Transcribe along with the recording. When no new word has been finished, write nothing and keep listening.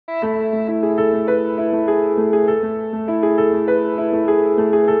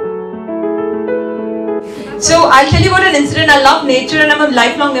I'll tell you about an incident. I love nature and I'm a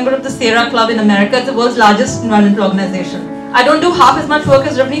lifelong member of the Sierra Club in America. It's the world's largest environmental organization. I don't do half as much work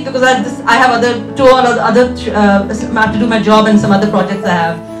as Navneet because I have I have to do my job and some other projects I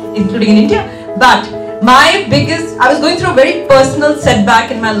have, including in India. But I was going through a very personal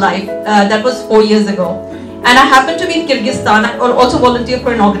setback in my life. That was 4 years ago. And I happened to be in Kyrgyzstan. I also volunteer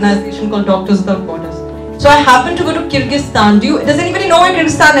for an organization called Doctors Without Borders. So I happened to go to Kyrgyzstan. Does anybody know where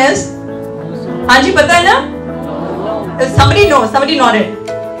Kyrgyzstan is? Anji, pata hai na? Somebody knows, somebody nodded.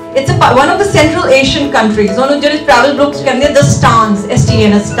 It's one of the Central Asian countries. One of the travel books can the stans,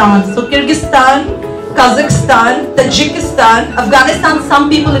 STN, stans. So Kyrgyzstan, Kazakhstan, Tajikistan, Afghanistan, some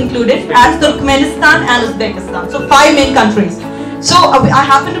people included, as Turkmenistan and Uzbekistan. So 5 main countries. So I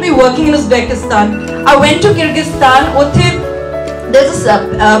happened to be working in Uzbekistan. I went to Kyrgyzstan. There's this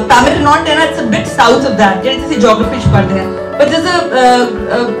Pametinon, it's a bit south of that. There is a geography. But there's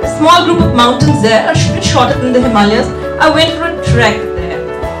a small group of mountains there, a bit shorter than the Himalayas. I went for a trek there.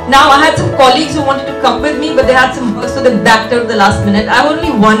 Now I had some colleagues who wanted to come with me, but they had some work, so they backed out at the last minute. I had only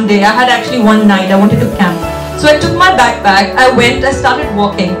one day. I had actually one night. I wanted to camp. So I took my backpack. I went. I started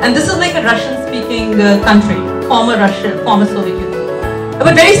walking, and this is like a Russian-speaking country, former Russia, former Soviet Union.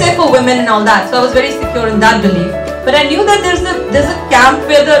 But very safe for women and all that. So I was very secure in that belief. But I knew that there's a camp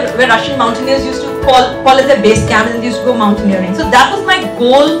where Russian mountaineers used to call it their base camp, and they used to go mountaineering. So that was my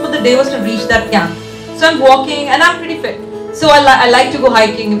goal for the day, was to reach that camp. So I'm walking, and I'm pretty fit. So I like to go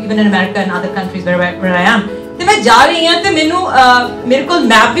hiking even in America and other countries where I am. So मैं जा रही हूँ तो मेरे को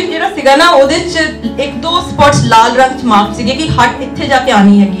map भी जेड़ा सिगा ना ओदे च एक दो स्पॉट्स लाल रंग च मार्क सिगे कि हट इत्थे जाके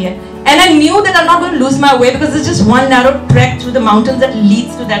आनी हैगी है. And I knew that I'm not going to lose my way because it's just one narrow trek through the mountains that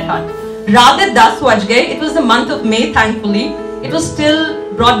leads to that hut. रात 10 बज गए. It was the month of May, thankfully. It was still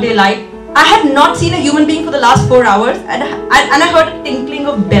broad daylight. I had not seen a human being for the last 4 hours, and I heard a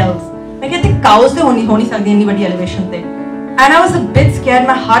tinkling of bells. मैं कहते cows तो हो नहीं सकती इतनी बड़ी elevation पे. And I was a bit scared.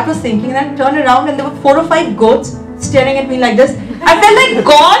 My heart was sinking, and I turned around, and there were 4 or 5 goats staring at me like this. I felt like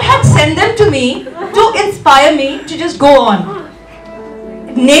God had sent them to me to inspire me to just go on.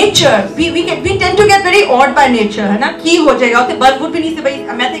 Nature, we tend to get very awed by nature, है ना? की हो जाएगा उसे बर्फ भी नहीं से भाई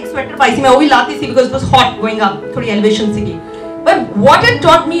मैं तो एक स्वेटर पाई थी मैं वो भी लाती थी because it was hot going up थोड़ी elevation से की. But what it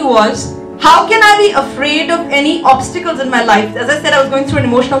taught me was how can I be afraid of any obstacles in my life? As I said, I was going through an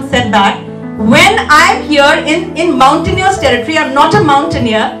emotional setback. When I'm here in mountaineers territory, I'm not a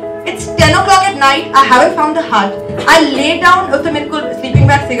mountaineer. It's 10 o'clock at night. I haven't found the hut. I lay down. तो मेरे को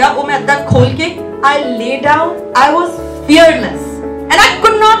sleeping bag सिगा वो मैं अद्धा खोल के I lay down. I was fearless. And I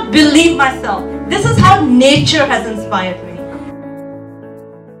could not believe myself. This is how nature has inspired me.